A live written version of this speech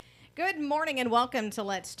Good morning and welcome to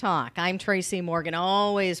Let's Talk. I'm Tracy Morgan.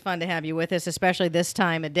 Always fun to have you with us, especially this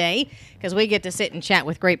time of day, because we get to sit and chat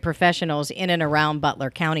with great professionals in and around Butler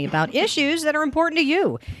County about issues that are important to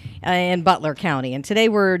you in Butler County. And today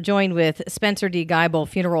we're joined with Spencer D. Geibel,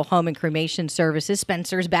 Funeral Home and Cremation Services.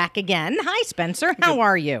 Spencer's back again. Hi, Spencer. How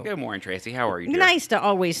are you? Good morning, Tracy. How are you, dear? Nice to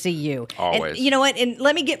always see you. Always. And you know what? And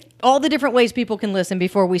let me get all the different ways people can listen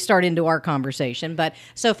before we start into our conversation. But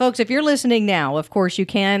so, folks, if you're listening now, of course, you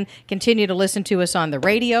can continue to listen to us on the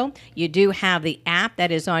radio. You do have the app that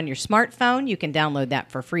is on your smartphone. You can download that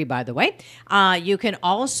for free, by the way. You can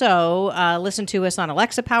also listen to us on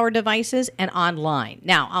Alexa-powered devices and online.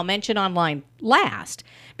 Now, I'll mention online last,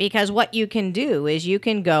 because what you can do is you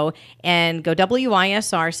can go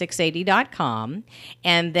WISR680.com,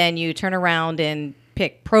 and then you turn around and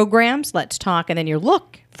pick programs, Let's Talk, and then you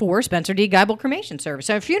look for Spencer D. Geibel Cremation Service,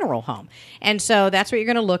 a funeral home. And so that's what you're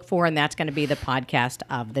going to look for, and that's going to be the podcast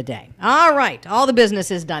of the day. All right. All the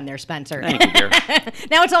business is done there, Spencer. Thank you, dear.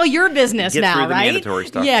 Now it's all your business Get now, through the right? mandatory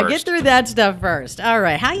stuff Yeah, first. get through that stuff first. All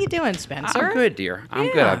right. How you doing, Spencer? I'm good, dear. I'm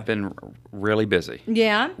good. Yeah. I've been really busy.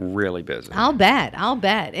 Yeah? Really busy. I'll bet.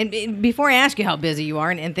 And before I ask you how busy you are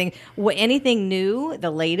and things, anything new,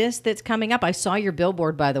 the latest that's coming up? I saw your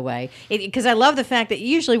billboard, by the way, because I love the fact that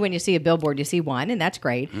usually when you see a billboard, you see one, and that's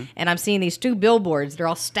great. Mm-hmm. And I'm seeing these two billboards. They're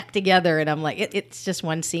all stuck together, and I'm like, it's just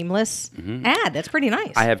one seamless ad. That's pretty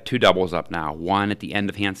nice. I have two doubles up now, one at the end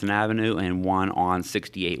of Hanson Avenue and one on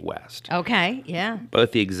 68 West. Okay, yeah.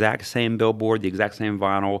 Both the exact same billboard, the exact same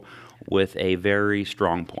vinyl, with a very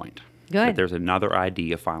strong point. Good. That there's another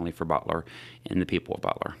idea finally for Butler and the people of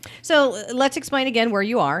Butler. So let's explain again where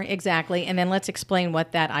you are exactly, and then let's explain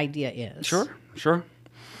what that idea is. Sure.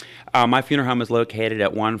 My funeral home is located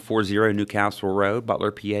at 140 Newcastle Road, Butler,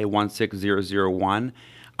 PA 16001.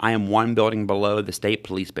 I am one building below the State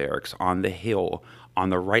Police Barracks on the hill,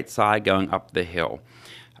 on the right side going up the hill.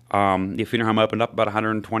 The funeral home opened up about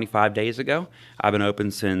 125 days ago. I've been open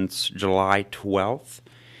since July 12th.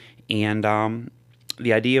 And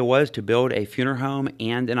the idea was to build a funeral home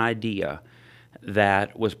and an idea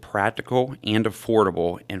that was practical and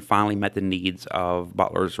affordable and finally met the needs of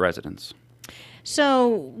Butler's residents.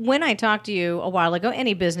 So when I talked to you a while ago,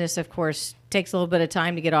 any business, of course, takes a little bit of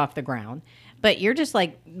time to get off the ground, but you're just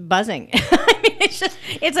like buzzing. I mean,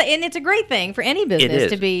 it's a great thing for any business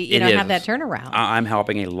to be, have that turnaround. I'm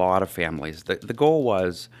helping a lot of families. The goal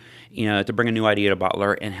was, to bring a new idea to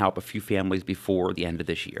Butler and help a few families before the end of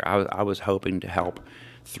this year. I was hoping to help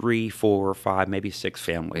 3, 4, 5, maybe 6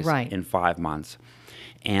 families in 5 months.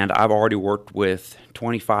 And I've already worked with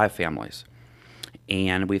 25 families.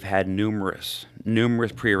 And we've had numerous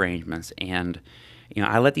prearrangements. And,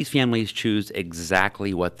 I let these families choose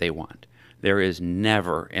exactly what they want. There is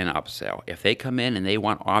never an upsell. If they come in and they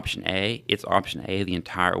want option A, it's option A the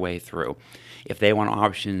entire way through. If they want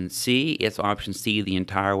option C, it's option C the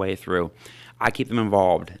entire way through. I keep them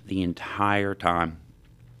involved the entire time.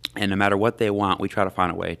 And no matter what they want, we try to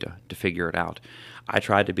find a way to figure it out. I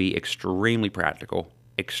try to be extremely practical,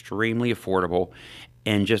 extremely affordable,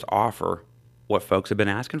 and just offer what folks have been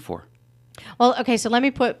asking for. Well, okay, so let me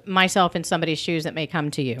put myself in somebody's shoes that may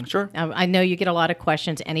come to you. Sure. I know you get a lot of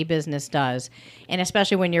questions, any business does, and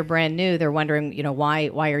especially when you're brand new, they're wondering, why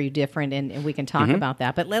are you different, and we can talk about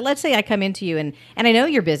that. But let's say I come into you, and I know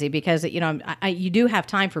you're busy because, you do have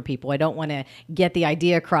time for people. I don't want to get the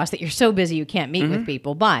idea across that you're so busy you can't meet with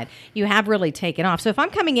people, but you have really taken off. So if I'm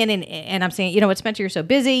coming in and I'm saying, what, Spencer, you're so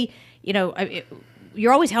busy,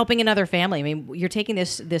 you're always helping another family. I mean, you're taking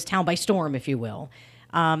this town by storm, if you will.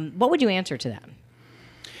 What would you answer to that?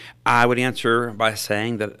 I would answer by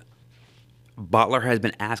saying that Butler has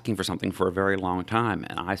been asking for something for a very long time,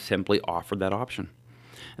 and I simply offered that option.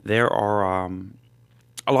 There are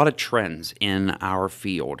a lot of trends in our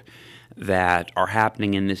field that are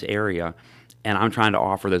happening in this area, and I'm trying to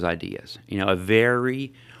offer those ideas. A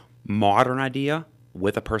very modern idea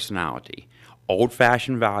with a personality.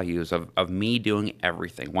 Old-fashioned values of me doing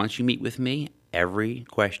everything. Once you meet with me, every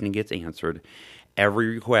question gets answered.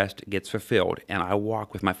 Every request gets fulfilled, and I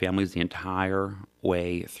walk with my families the entire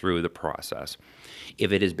way through the process.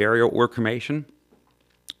 If it is burial or cremation,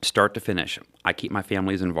 start to finish, I keep my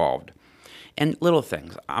families involved. And little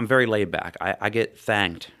things, I'm very laid back. I get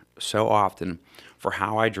thanked so often for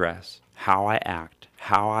how I dress, how I act,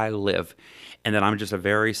 how I live, and that I'm just a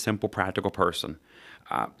very simple, practical person.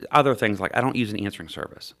 Other things like I don't use an answering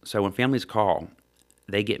service. So when families call,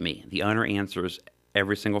 they get me. The owner answers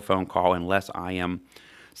every single phone call unless I am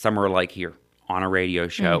somewhere like here on a radio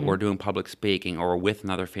show or doing public speaking or with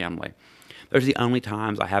another family. Those are the only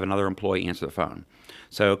times I have another employee answer the phone.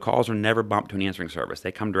 So calls are never bumped to an answering service.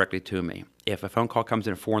 They come directly to me. If a phone call comes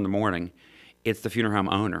in at 4 in the morning, it's the funeral home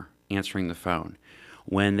owner answering the phone.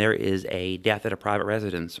 When there is a death at a private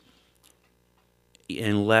residence,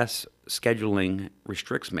 unless scheduling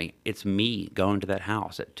restricts me, it's me going to that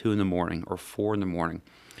house at 2 in the morning or 4 in the morning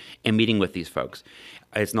and meeting with these folks.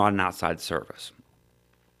 It's not an outside service.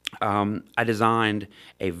 I designed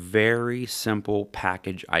a very simple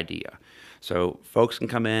package idea. So folks can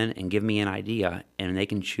come in and give me an idea, and they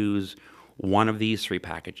can choose one of these 3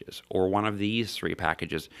 packages or one of these 3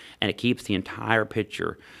 packages, and it keeps the entire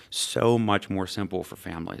picture so much more simple for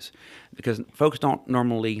families, because folks don't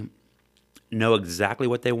normally know exactly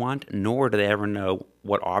what they want, nor do they ever know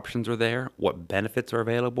what options are there, what benefits are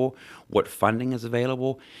available, what funding is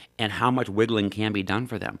available, and how much wiggling can be done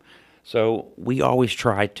for them. So we always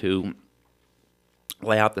try to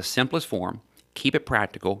lay out the simplest form, keep it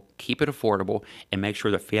practical, keep it affordable, and make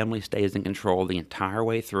sure the family stays in control the entire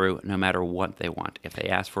way through, no matter what they want. If they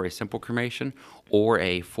ask for a simple cremation or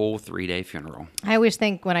a full 3-day funeral. I always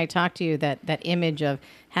think when I talk to you that image of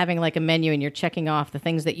having like a menu and you're checking off the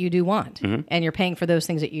things that you do want, and you're paying for those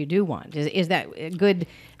things that you do want. Is that a good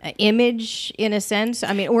image in a sense?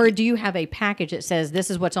 I mean, or do you have a package that says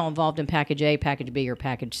this is what's all involved in package A, package B, or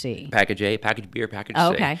package C? Package A, package B, or package C.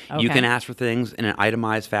 Okay. You can ask for things in an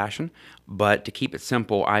itemized fashion, but to keep it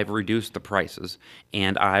simple, I've reduced the prices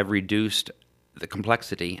and I've reduced the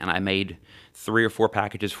complexity, and I made 3 or 4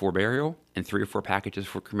 packages for burial and 3 or 4 packages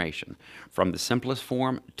for cremation, from the simplest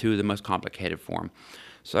form to the most complicated form.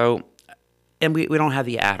 So, and we don't have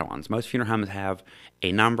the add-ons. Most funeral homes have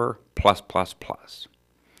a number plus, plus, plus.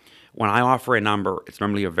 When I offer a number, it's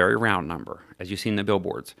normally a very round number, as you see in the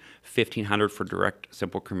billboards, $1,500 for direct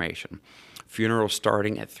simple cremation. Funerals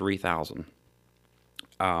starting at $3,000.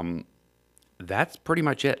 That's pretty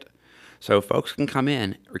much it. So folks can come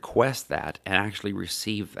in, request that, and actually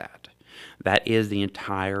receive that. That is the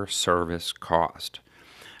entire service cost.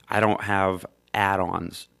 I don't have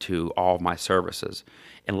add-ons to all of my services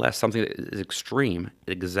unless something that is extreme.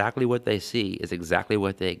 Exactly what they see is exactly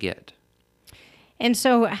what they get. And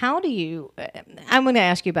so how do you, I'm going to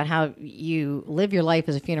ask you about how you live your life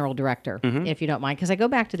as a funeral director, if you don't mind, because I go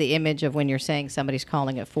back to the image of when you're saying somebody's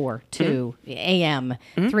calling at 4, 2 a.m.,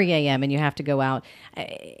 3 a.m., and you have to go out.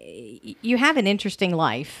 You have an interesting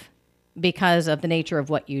life because of the nature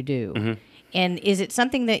of what you do. And is it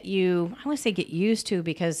something that you, I want to say get used to,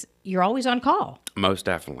 because you're always on call? Most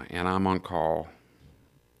definitely. And I'm on call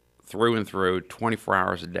through and through, 24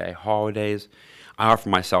 hours a day, holidays. I offer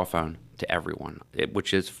my cell phone to everyone,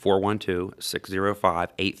 which is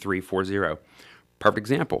 412-605-8340. Perfect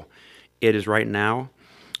example. It is right now.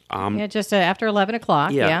 Just after 11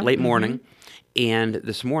 o'clock. Yeah, late morning. And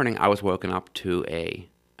this morning I was woken up to a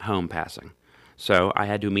home passing. So I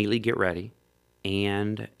had to immediately get ready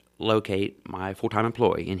and locate my full-time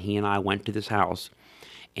employee. And he and I went to this house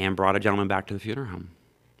and brought a gentleman back to the funeral home.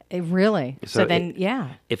 Really? So then,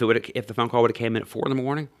 If the phone call would have came in at 4 in the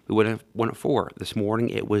morning, we would have went at 4. This morning,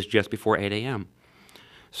 it was just before 8 a.m.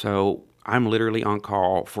 So I'm literally on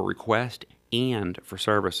call for request and for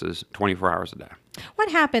services 24 hours a day.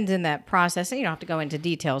 What happens in that process? You don't have to go into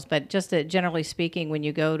details, but just generally speaking, when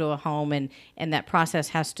you go to a home and that process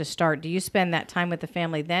has to start, do you spend that time with the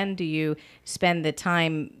family then? Do you spend the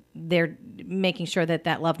time there making sure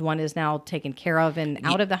that loved one is now taken care of and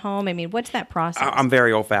out of the home? I mean, what's that process? I'm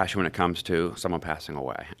very old-fashioned when it comes to someone passing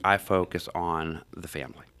away. I focus on the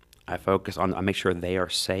family. I make sure they are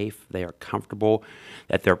safe, they are comfortable,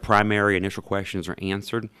 that their primary initial questions are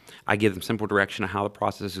answered. I give them simple direction of how the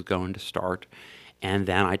process is going to start, and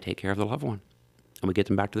then I take care of the loved one, and we get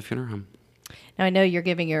them back to the funeral home. Now, I know you're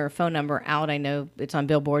giving your phone number out. I know it's on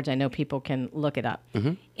billboards. I know people can look it up.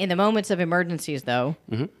 In the moments of emergencies, though,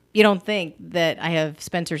 you don't think that I have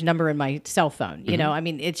Spencer's number in my cell phone. You know, I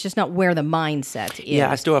mean, it's just not where the mindset is.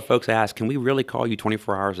 Yeah, I still have folks ask, can we really call you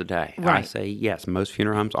 24 hours a day? Right. I say, yes, most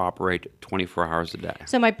funeral homes operate 24 hours a day.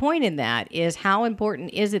 So my point in that is, how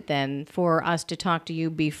important is it then for us to talk to you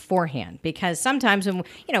beforehand? Because sometimes when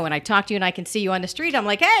I talk to you and I can see you on the street, I'm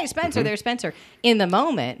like, hey, Spencer, there's Spencer. In the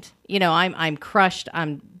moment, I'm crushed,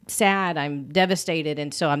 I'm sad, I'm devastated,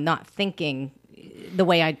 and so I'm not thinking the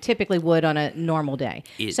way I typically would on a normal day.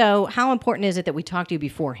 So how important is it that we talk to you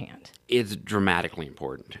beforehand? It's dramatically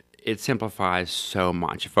important. It simplifies so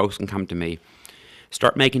much. Folks can come to me,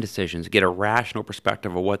 start making decisions, get a rational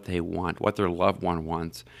perspective of what they want, what their loved one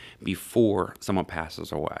wants before someone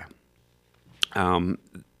passes away. My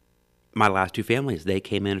last 2 families, they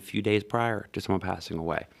came in a few days prior to someone passing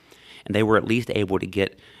away, and they were at least able to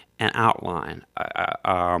get an outline,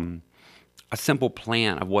 a simple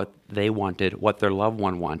plan of what they wanted, what their loved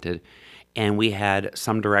one wanted, and we had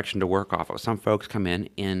some direction to work off of. Some folks come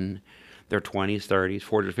in their 20s, 30s, 40s,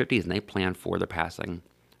 or 50s, and they plan for their passing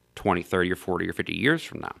 20, 30, or 40, or 50 years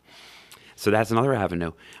from now. So that's another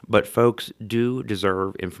avenue. But folks do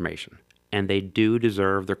deserve information, and they do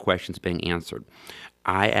deserve their questions being answered.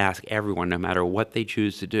 I ask everyone, no matter what they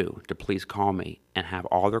choose to do, to please call me and have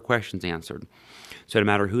all their questions answered. So no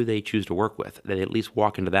matter who they choose to work with, they at least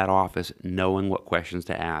walk into that office knowing what questions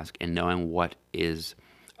to ask and knowing what is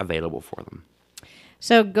available for them.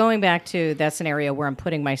 So going back to that scenario where I'm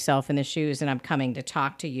putting myself in the shoes and I'm coming to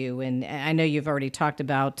talk to you, and I know you've already talked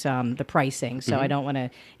about the pricing, so I don't want to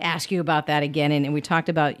ask you about that again, and we talked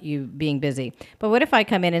about you being busy. But what if I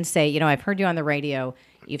come in and say, I've heard you on the radio,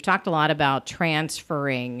 you've talked a lot about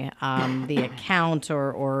transferring the account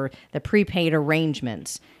or the prepaid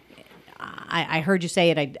arrangements. I heard you say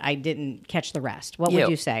it, I didn't catch the rest. What would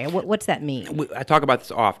you say? What's that mean? I talk about this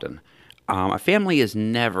often. A family is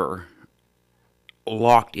never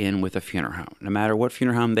locked in with a funeral home. No matter what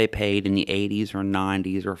funeral home they paid in the 80s or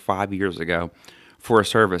 90s or 5 years ago for a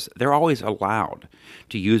service, they're always allowed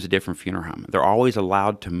to use a different funeral home. They're always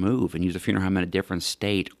allowed to move and use a funeral home in a different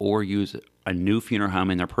state or use a new funeral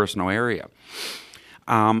home in their personal area.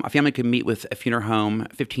 A family could meet with a funeral home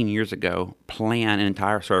 15 years ago, plan an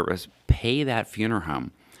entire service, pay that funeral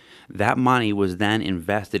home. That money was then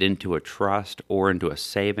invested into a trust or into a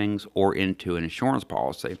savings or into an insurance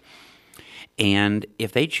policy. And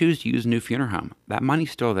if they choose to use a new funeral home, that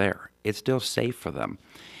money's still there. It's still safe for them.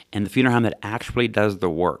 And the funeral home that actually does the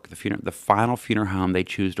work, the final funeral home they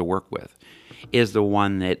choose to work with, is the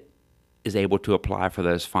one that is able to apply for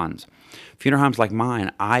those funds. Funeral homes like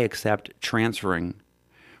mine, I accept transferring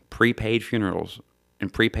prepaid funerals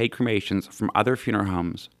and prepaid cremations from other funeral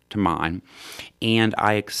homes to mine, and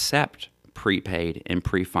I accept prepaid and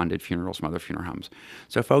pre-funded funerals from other funeral homes.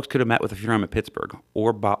 So folks could have met with a funeral home at Pittsburgh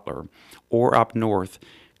or Butler or up north,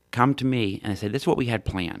 come to me and say, this is what we had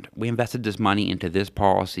planned. We invested this money into this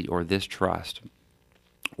policy or this trust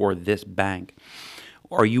or this bank.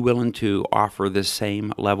 Are you willing to offer this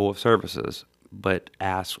same level of services but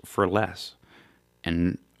ask for less?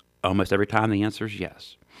 And almost every time the answer is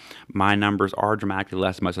yes. My numbers are dramatically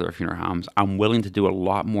less than most other funeral homes. I'm willing to do a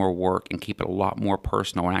lot more work and keep it a lot more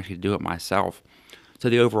personal and actually do it myself. So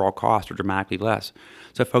the overall costs are dramatically less.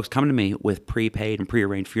 So folks come to me with prepaid and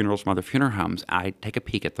prearranged funerals from other funeral homes. I take a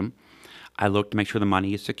peek at them. I look to make sure the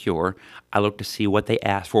money is secure. I look to see what they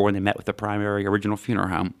asked for when they met with the primary original funeral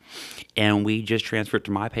home. And we just transfer it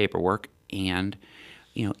to my paperwork. And,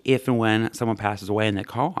 if and when someone passes away and they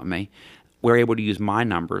call on me, we're able to use my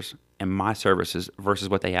numbers and my services versus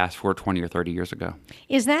what they asked for 20 or 30 years ago.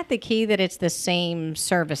 Is that the key, that it's the same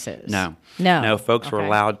services? No. No, folks are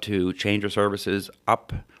allowed to change their services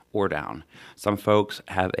up or down. Some folks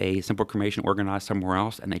have a simple cremation organized somewhere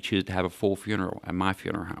else, and they choose to have a full funeral at my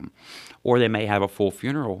funeral home. Or they may have a full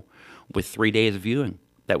funeral with 3 days of viewing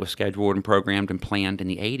that was scheduled and programmed and planned in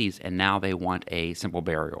the 80s, and now they want a simple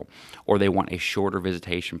burial, or they want a shorter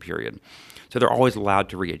visitation period. So they're always allowed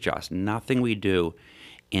to readjust. Nothing we do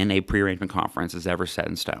in a pre-arrangement conference is ever set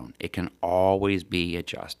in stone. It can always be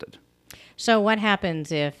adjusted. So what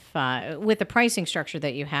happens if, with the pricing structure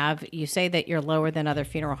that you have, you say that you're lower than other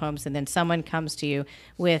funeral homes, and then someone comes to you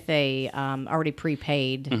with a already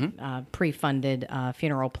prepaid, pre-funded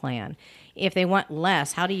funeral plan. If they want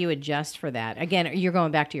less, how do you adjust for that? Again, you're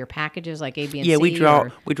going back to your packages like A, B, and C? Yeah, we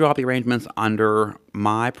draw up the arrangements under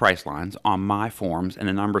my price lines on my forms, and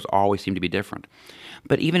the numbers always seem to be different.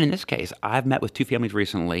 But even in this case, I've met with two families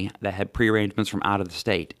recently that had pre-arrangements from out of the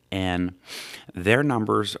state, and their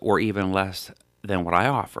numbers were even less than what I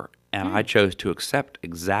offer. And I chose to accept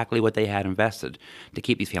exactly what they had invested to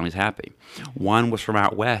keep these families happy. One was from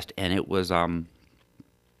out west, and it was an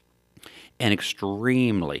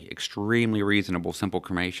extremely, extremely reasonable, simple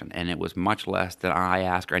cremation, and it was much less than I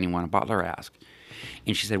asked or anyone in Butler asked.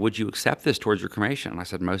 And she said, would you accept this towards your cremation? And I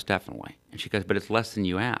said, most definitely. And she goes, but it's less than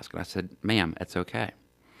you ask. And I said, ma'am, it's okay.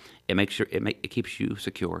 It keeps you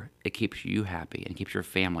secure, it keeps you happy, and keeps your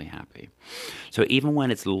family happy. So even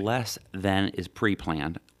when it's less than is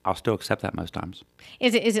pre-planned, I'll still accept that most times.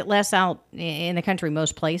 Is it less out in the country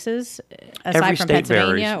most places, aside Every from state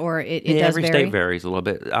Pennsylvania, varies. or it Yeah, does every vary? state varies a little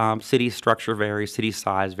bit. City structure varies, city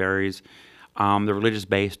size varies, the religious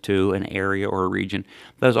base to an area or a region.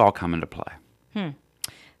 Those all come into play.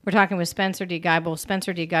 We're talking with Spencer D. Geibel,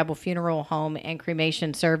 Spencer D. Geibel Funeral Home and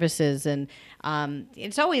Cremation Services. And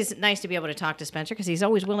it's always nice to be able to talk to Spencer because he's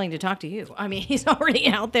always willing to talk to you. I mean, he's already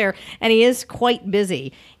out there and he is quite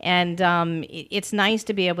busy. And it's nice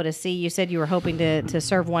to be able to see. You said you were hoping to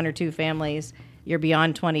serve one or two families. You're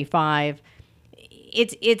beyond 25.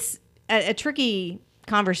 it's a tricky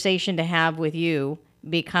conversation to have with you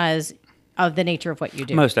because of the nature of what you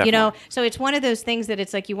do. Most definitely. You know, so it's one of those things that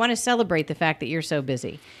it's like you want to celebrate the fact that you're so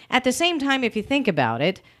busy. At the same time, if you think about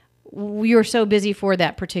it, you're so busy for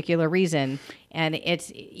that particular reason. And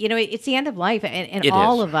it's, you know, it's the end of life. And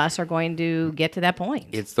all of us are going to get to that point.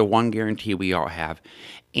 It's the one guarantee we all have.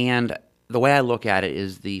 And the way I look at it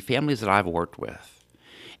is the families that I've worked with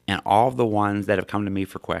and all of the ones that have come to me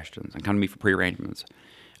for questions and come to me for prearrangements,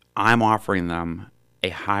 I'm offering them a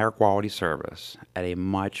higher quality service at a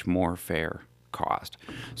much more fair cost.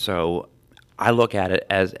 So I look at it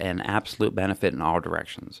as an absolute benefit in all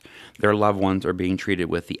directions. Their loved ones are being treated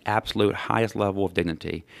with the absolute highest level of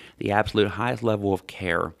dignity, the absolute highest level of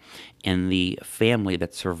care, and the family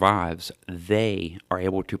that survives, they are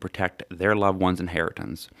able to protect their loved one's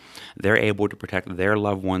inheritance. They're able to protect their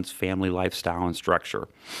loved one's family lifestyle and structure.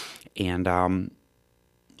 And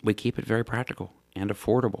we keep it very practical and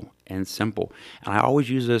affordable and simple. And I always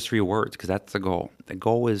use those three words because that's the goal. The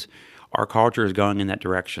goal is our culture is going in that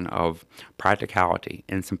direction of practicality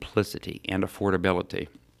and simplicity and affordability.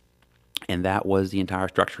 And that was the entire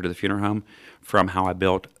structure to the funeral home, from how I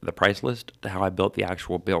built the price list to how I built the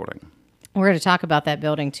actual building. We're going to talk about that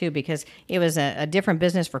building, too, because it was a different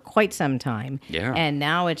business for quite some time. Yeah. And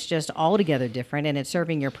now it's just altogether different, and it's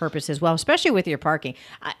serving your purpose as well, especially with your parking.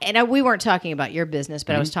 We weren't talking about your business,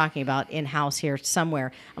 but I was talking about in-house here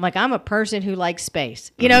somewhere. I'm like, I'm a person who likes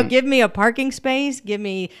space. You know, give me a parking space, give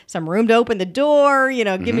me some room to open the door, you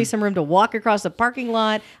know, give me some room to walk across the parking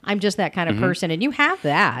lot. I'm just that kind of person, and you have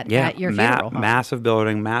that at your funeral home. Massive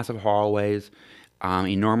building, massive hallways,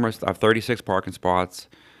 enormous. I have 36 parking spots.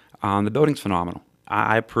 The building's phenomenal.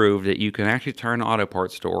 I proved that you can actually turn an auto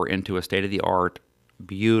parts store into a state-of-the-art,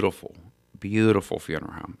 beautiful, beautiful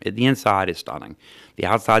funeral home. The inside is stunning. The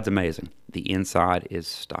outside's amazing. The inside is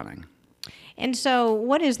stunning. And so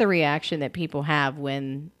what is the reaction that people have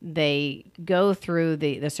when they go through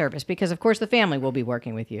the service? Because, of course, the family will be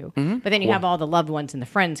working with you. But then you have all the loved ones and the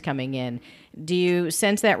friends coming in. Do you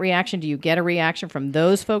sense that reaction? Do you get a reaction from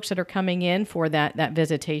those folks that are coming in for that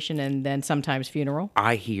visitation and then sometimes funeral?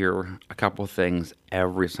 I hear a couple of things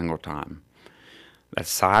every single time. That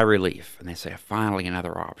sigh of relief. And they say, finally,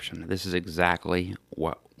 another option. This is exactly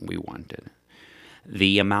what we wanted.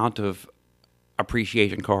 The amount of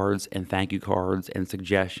appreciation cards and thank you cards and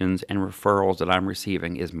suggestions and referrals that I'm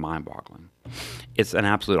receiving is mind-boggling. It's an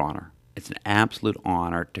absolute honor. It's an absolute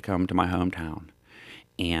honor to come to my hometown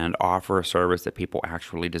and offer a service that people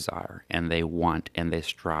actually desire and they want and they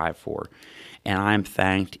strive for. And I'm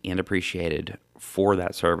thanked and appreciated for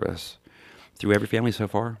that service through every family so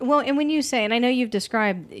far. Well, and when you say, and I know you've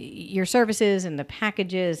described your services and the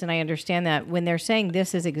packages, and I understand that, when they're saying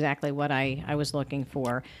this is exactly what I was looking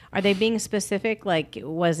for, are they being specific? Like,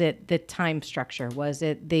 was it the time structure? Was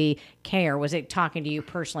it the care? Was it talking to you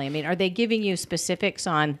personally? I mean, are they giving you specifics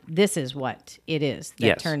on this is what it is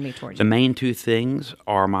that turned me towards you? The main two things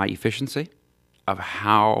are my efficiency of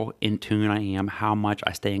how in tune I am, how much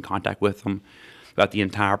I stay in contact with them about the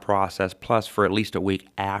entire process, plus for at least a week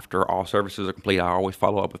after all services are complete, I always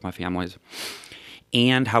follow up with my families,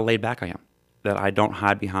 and how laid back I am, that I don't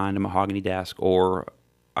hide behind a mahogany desk or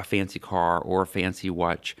a fancy car or a fancy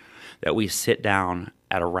watch, that we sit down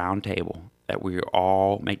at a round table, that we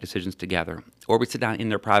all make decisions together, or we sit down in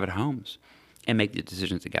their private homes and make the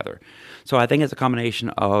decisions together. So I think it's a combination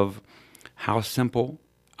of how simple,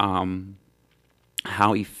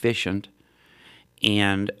 how efficient,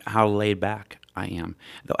 and how laid back I am.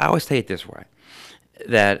 Though I always say it this way,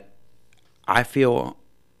 that I feel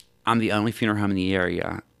I'm the only funeral home in the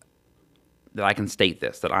area that I can state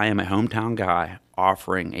this, that I am a hometown guy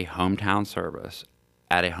offering a hometown service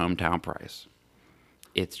at a hometown price.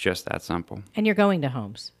 It's just that simple. And you're going to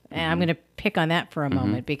homes. And I'm going to pick on that for a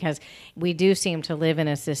moment, because we do seem to live in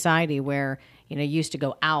a society where, you used to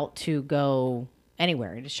go out to go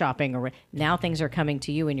anywhere, shopping, or now things are coming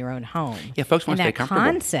to you in your own home. Yeah, folks want to stay comfortable.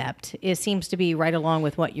 And that concept seems to be right along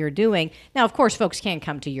with what you're doing. Now, of course, folks can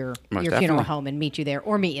come to your funeral home and meet you there,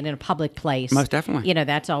 or meet in a public place. Most definitely.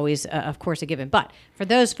 That's always, of course, a given. But for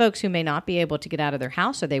those folks who may not be able to get out of their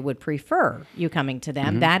house, or they would prefer you coming to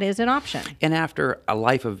them, that is an option. And after a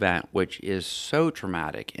life event, which is so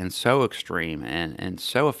traumatic and so extreme and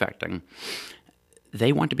so affecting,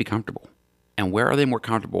 they want to be comfortable. And where are they more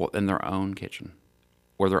comfortable than their own kitchen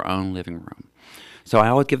or their own living room? So I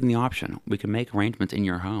always give them the option. We can make arrangements in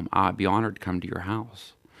your home. I'd be honored to come to your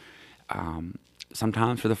house.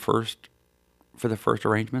 Sometimes for the first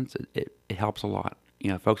arrangements, it helps a lot.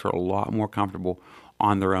 Folks are a lot more comfortable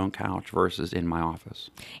on their own couch versus in my office.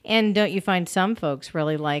 And don't you find some folks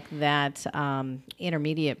really like that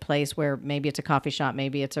intermediate place where maybe it's a coffee shop,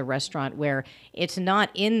 maybe it's a restaurant, where it's not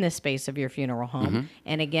in the space of your funeral home.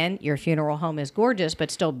 And again, your funeral home is gorgeous,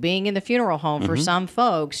 but still being in the funeral home for some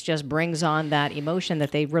folks just brings on that emotion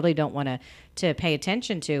that they really don't want to pay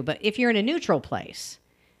attention to. But if you're in a neutral place,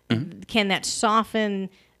 can that soften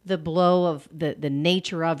the blow of the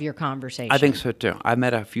nature of your conversation? I think so too. I've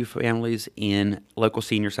met a few families in local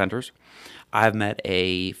senior centers. I've met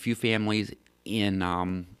a few families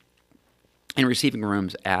in receiving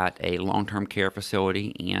rooms at a long-term care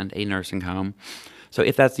facility and a nursing home. So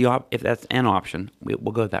if that's an option,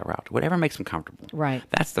 we'll go that route. Whatever makes them comfortable. Right.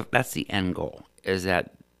 That's the end goal. Is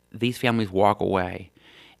that these families walk away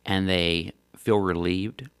and they feel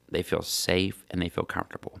relieved, they feel safe, and they feel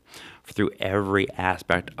comfortable through every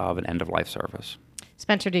aspect of an end-of-life service.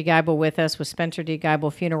 Spencer D. Geibel with us with Spencer D.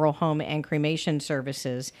 Geibel Funeral Home and Cremation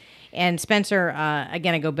Services. And Spencer,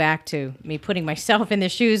 again, I go back to me putting myself in the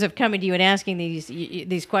shoes of coming to you and asking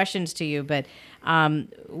these questions to you. But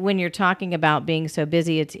when you're talking about being so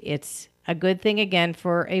busy, it's a good thing, again,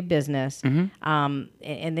 for a business. And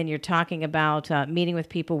then you're talking about meeting with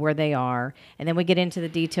people where they are. And then we get into the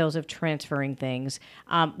details of transferring things.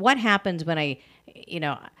 What happens when I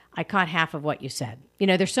caught half of what you said?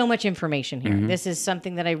 There's so much information here. This is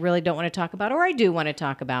something that I really don't want to talk about, or I do want to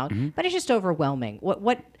talk about, but it's just overwhelming.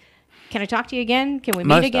 What can I talk to you again? Can we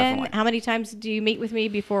meet again? Definitely. How many times do you meet with me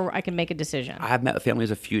before I can make a decision? I've met with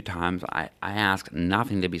families a few times. I ask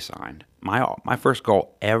nothing to be signed. My first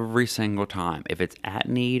goal every single time, if it's at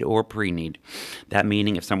need or pre-need, that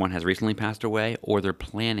meaning if someone has recently passed away or they're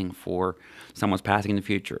planning for someone's passing in the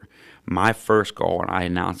future, my first goal, and I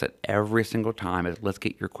announce it every single time, is let's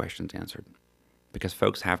get your questions answered. Because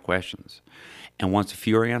folks have questions. And once a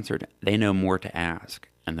few are answered, they know more to ask.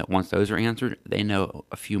 And that once those are answered, they know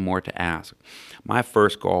a few more to ask. My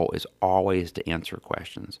first goal is always to answer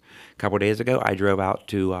questions. A couple of days ago, I drove out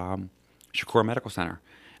to Shakur Medical Center.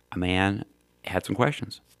 A man had some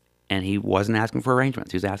questions, and he wasn't asking for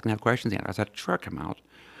arrangements. He was asking to have questions answered. I said, "Sure, come out."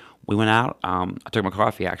 We went out. I took my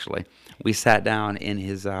coffee, actually. We sat down in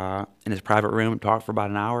his private room, talked for about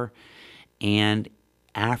an hour, and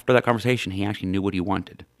after that conversation, he actually knew what he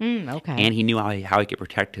wanted. Okay. And he knew how he could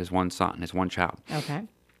protect his one son, his one child. Okay.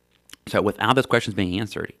 So without those questions being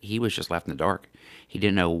answered, he was just left in the dark. He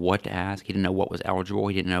didn't know what to ask. He didn't know what was eligible.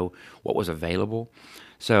 He didn't know what was available.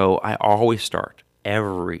 So I always start,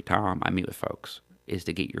 every time I meet with folks, is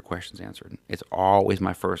to get your questions answered. It's always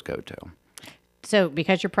my first go-to. So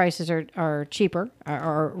because your prices are cheaper,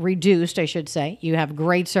 or reduced, I should say, you have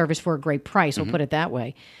great service for a great price, we'll put it that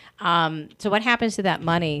way. So what happens to that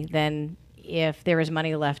money then if there is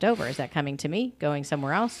money left over? Is that coming to me, going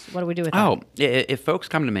somewhere else? What do we do with that? If folks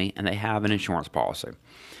come to me and they have an insurance policy,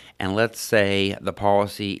 and let's say the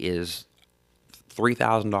policy is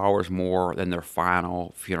 $3,000 more than their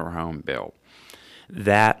final funeral home bill,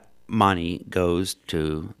 that money goes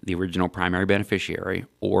to the original primary beneficiary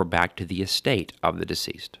or back to the estate of the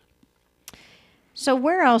deceased. So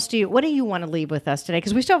where else what do you want to leave with us today?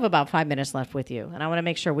 Because we still have about 5 minutes left with you, and I want to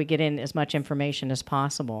make sure we get in as much information as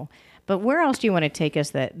possible. But where else do you want to take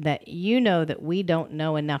us that you know that we don't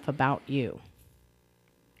know enough about you?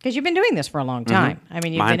 Because you've been doing this for a long time. I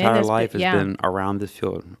mean, my entire life has been around this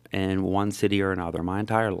field in one city or another. My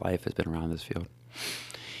entire life has been around this field.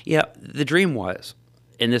 Yeah, the dream was,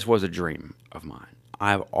 and this was a dream of mine,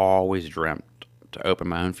 I've always dreamt to open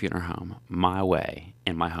my own funeral home my way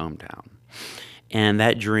in my hometown. And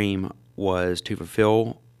that dream was to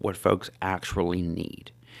fulfill what folks actually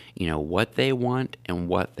need. What they want and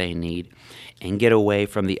what they need, and get away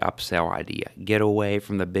from the upsell idea, get away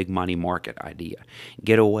from the big money market idea,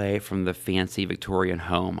 get away from the fancy Victorian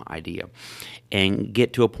home idea, and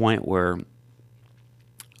get to a point where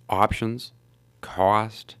options,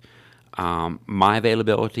 cost, my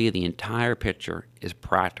availability, the entire picture is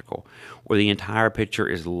practical, where the entire picture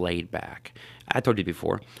is laid back. I told you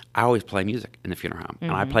before, I always play music in the funeral home,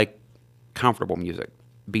 and I play comfortable music,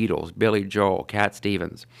 Beatles, Billy Joel, Cat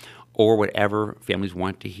Stevens, or whatever families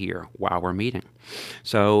want to hear while we're meeting.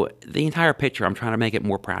 So the entire picture, I'm trying to make it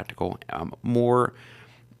more practical, more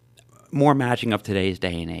matching of today's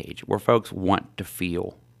day and age, where folks want to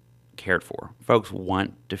feel cared for. Folks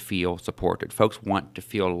want to feel supported. Folks want to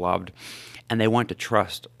feel loved, and they want to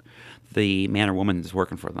trust the man or woman that's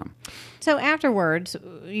working for them. So afterwards,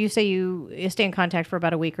 you say you stay in contact for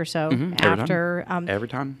about a week or so after. Every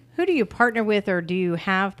time. Who do you partner with, or do you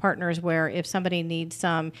have partners where if somebody needs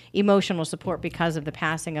some emotional support because of the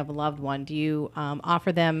passing of a loved one, do you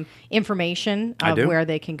offer them information of where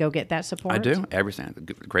they can go get that support? I do.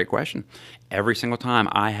 Great question. Every single time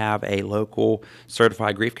I have a local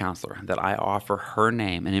certified grief counselor that I offer her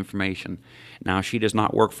name and information. Now, she does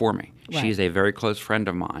not work for me. Right. She's a very close friend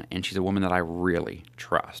of mine, and she's a woman that I really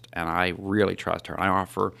trust, and I really trust her. I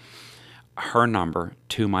offer her number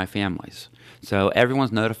to my families. So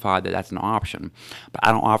everyone's notified that that's an option, but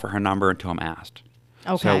I don't offer her number until I'm asked.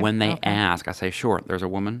 Okay. So when they ask, I say, sure, there's a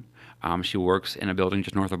woman. She works in a building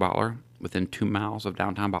just north of Butler, within 2 miles of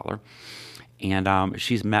downtown Butler. And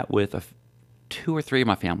she's met with 2 or 3 of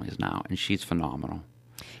my families now, and she's phenomenal.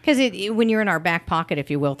 Because when you're in our back pocket, if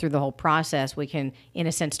you will, through the whole process, we can, in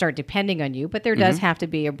a sense, start depending on you. But there does have to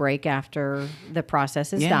be a break after the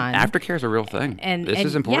process is done. Aftercare is a real thing. This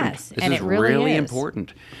is important. Yes, this and is it really really is.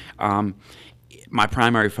 important. My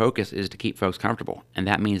primary focus is to keep folks comfortable, and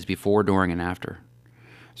that means before, during, and after.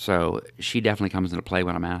 So she definitely comes into play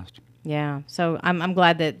when I'm asked. Yeah, so I'm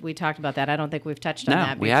glad that we talked about that. I don't think we've touched on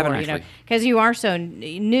that before. We haven't actually. Because you are so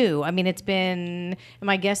new. I mean, it's been, am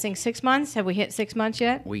I guessing 6 months? Have we hit 6 months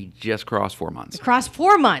yet? We just crossed 4 months. Crossed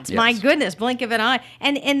 4 months. Yes. My goodness, blink of an eye.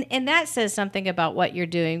 And that says something about what you're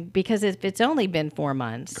doing, because if it's only been 4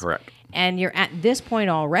 months. Correct. And you're at this point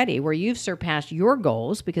already where you've surpassed your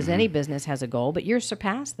goals, because any business has a goal, but you're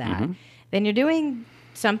surpassed that, then you're doing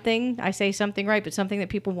something, I say something right, but something that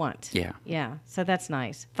people want. Yeah. Yeah. So that's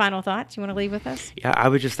nice. Final thoughts you want to leave with us? Yeah, I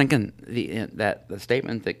was just thinking that the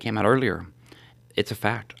statement that came out earlier, it's a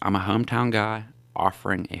fact. I'm a hometown guy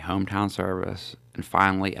offering a hometown service, and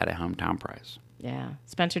finally at a hometown price. Yeah.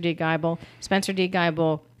 Spencer D. Geibel. Spencer D.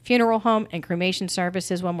 Geibel Funeral Home and Cremation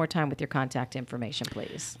Services. One more time with your contact information,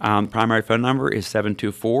 please. Primary phone number is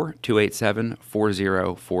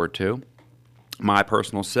 724-287-4042. My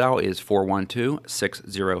personal cell is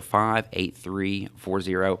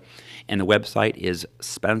 412-605-8340. And the website is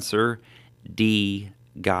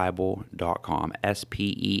SpencerDGeibel.com.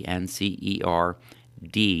 SpencerD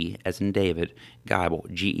as in David, Geibel,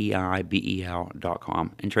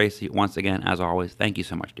 Geibel.com. And Tracy, once again, as always, thank you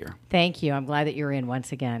so much, dear. Thank you. I'm glad that you're in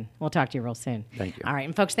once again. We'll talk to you real soon. Thank you. All right.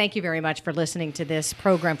 And folks, thank you very much for listening to this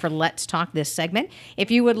program for Let's Talk, this segment. If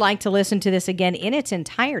you would like to listen to this again in its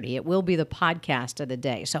entirety, it will be the podcast of the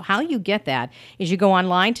day. So how you get that is you go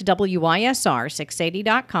online to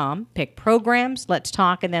WYSR680.com, pick programs, Let's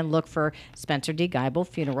Talk, and then look for Spencer D. Geibel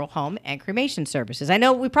Funeral Home and Cremation Services. I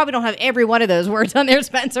know we probably don't have every one of those words on there,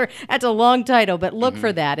 Spencer. That's a long title, but look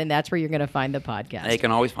for that, and that's where you're going to find the podcast. They can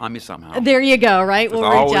always find me somehow. There you go, right? We'll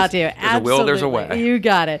reach out to you. There's a will, there's a way. You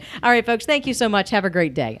got it. All right, folks, thank you so much. Have a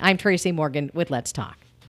great day. I'm Tracy Morgan with Let's Talk.